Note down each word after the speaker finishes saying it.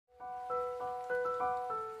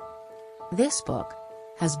This book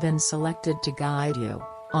has been selected to guide you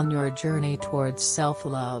on your journey towards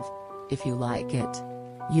self-love. If you like it,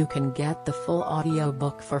 you can get the full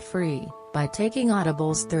audiobook for free by taking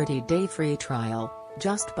Audible's 30-day free trial,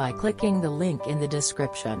 just by clicking the link in the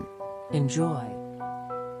description. Enjoy.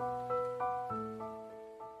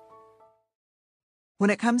 When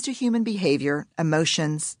it comes to human behavior,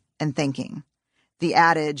 emotions, and thinking, the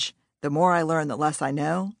adage, "the more I learn, the less I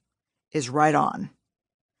know," is right on.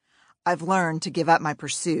 I've learned to give up my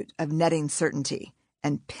pursuit of netting certainty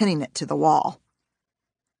and pinning it to the wall.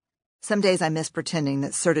 Some days I miss pretending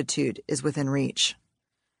that certitude is within reach.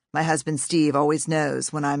 My husband Steve always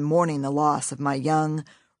knows when I'm mourning the loss of my young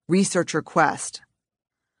researcher quest,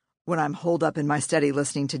 when I'm holed up in my study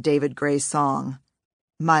listening to David Gray's song,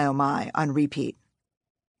 My Oh My, on repeat.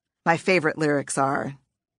 My favorite lyrics are,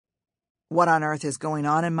 "What on earth is going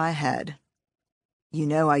on in my head? You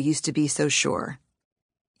know I used to be so sure.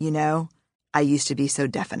 You know, I used to be so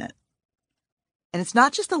definite." And it's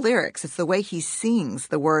not just the lyrics, it's the way he sings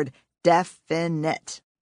the word definite.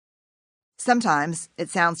 Sometimes it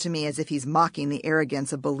sounds to me as if he's mocking the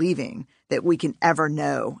arrogance of believing that we can ever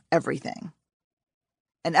know everything.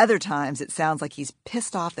 And other times it sounds like he's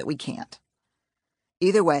pissed off that we can't.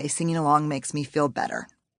 Either way, singing along makes me feel better.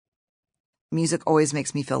 Music always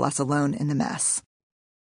makes me feel less alone in the mess.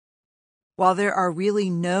 While there are really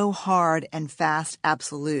no hard and fast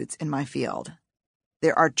absolutes in my field,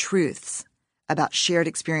 there are truths about shared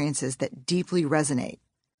experiences that deeply resonate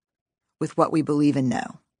with what we believe and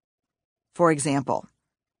know. For example,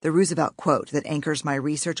 the Roosevelt quote that anchors my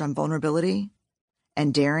research on vulnerability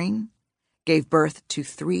and daring gave birth to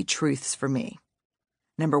 3 truths for me.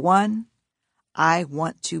 Number 1, I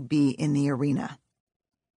want to be in the arena.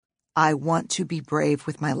 I want to be brave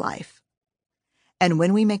with my life. And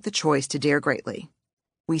when we make the choice to dare greatly,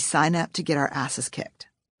 we sign up to get our asses kicked.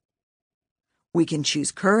 We can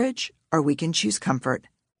choose courage or we can choose comfort,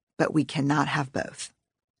 but we cannot have both,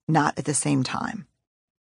 not at the same time.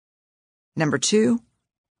 Number 2,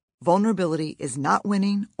 vulnerability is not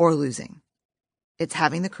winning or losing. It's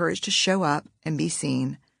having the courage to show up and be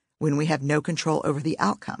seen when we have no control over the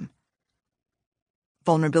outcome.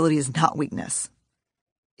 Vulnerability is not weakness.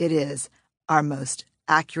 It is our most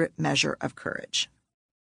accurate measure of courage.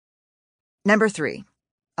 Number 3,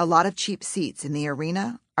 a lot of cheap seats in the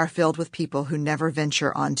arena are filled with people who never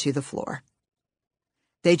venture onto the floor.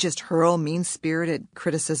 They just hurl mean-spirited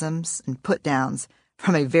criticisms and put-downs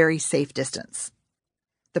from a very safe distance.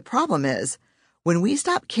 The problem is, when we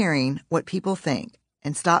stop caring what people think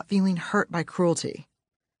and stop feeling hurt by cruelty,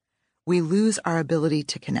 we lose our ability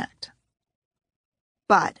to connect.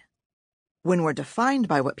 But when we're defined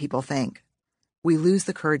by what people think, we lose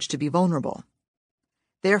the courage to be vulnerable.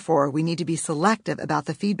 Therefore, we need to be selective about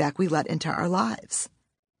the feedback we let into our lives.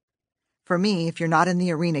 For me, if you're not in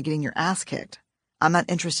the arena getting your ass kicked, I'm not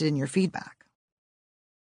interested in your feedback.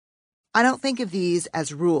 I don't think of these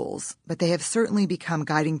as rules, but they have certainly become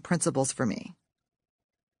guiding principles for me.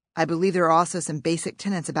 I believe there are also some basic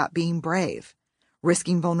tenets about being brave,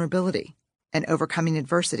 risking vulnerability, and overcoming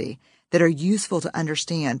adversity that are useful to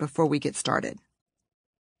understand before we get started.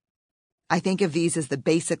 I think of these as the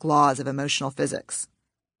basic laws of emotional physics,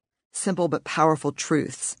 simple but powerful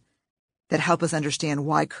truths that help us understand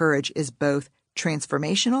why courage is both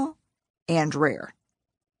transformational and rare.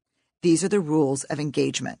 These are the rules of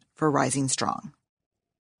engagement for Rising Strong.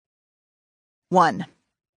 1.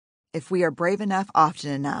 If we are brave enough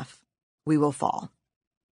often enough, we will fall.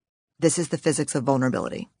 This is the physics of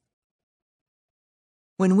vulnerability.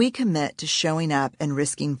 When we commit to showing up and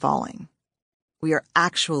risking falling, we are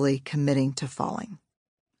actually committing to falling.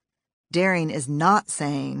 Daring is not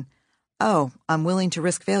saying, "Oh, I'm willing to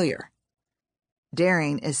risk failure."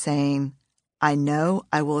 Daring is saying, "I know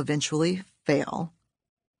I will eventually fail,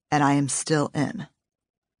 and I am still in."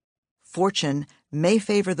 Fortune may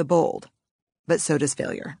favor the bold, but so does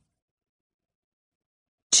failure.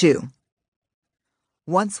 2.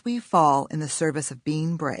 Once we fall in the service of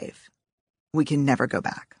being brave, we can never go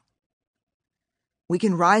back. We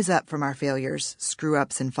can rise up from our failures,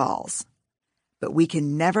 screw-ups, and falls, but we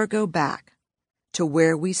can never go back to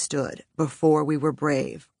where we stood before we were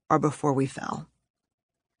brave or before we fell.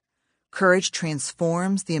 Courage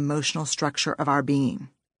transforms the emotional structure of our being.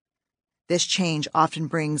 This change often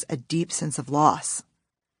brings a deep sense of loss.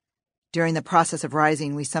 During the process of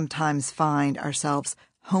rising, we sometimes find ourselves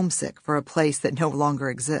homesick for a place that no longer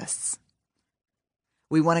exists.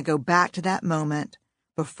 We want to go back to that moment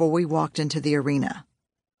before we walked into the arena,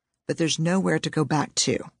 but there's nowhere to go back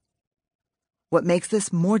to. What makes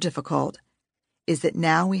this more difficult is that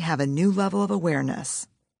now we have a new level of awareness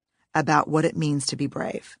about what it means to be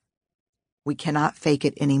brave. We cannot fake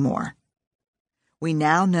it anymore. We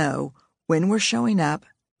now know when we're showing up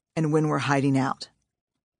and when we're hiding out,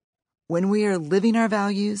 when we are living our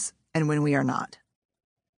values and when we are not.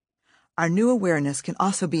 Our new awareness can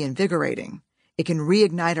also be invigorating. It can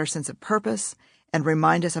reignite our sense of purpose and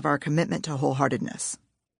remind us of our commitment to wholeheartedness.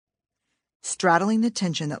 Straddling the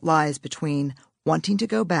tension that lies between wanting to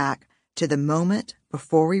go back to the moment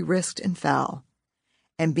before we risked and fell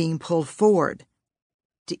and being pulled forward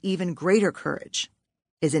to even greater courage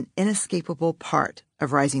is an inescapable part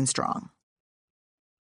of rising strong.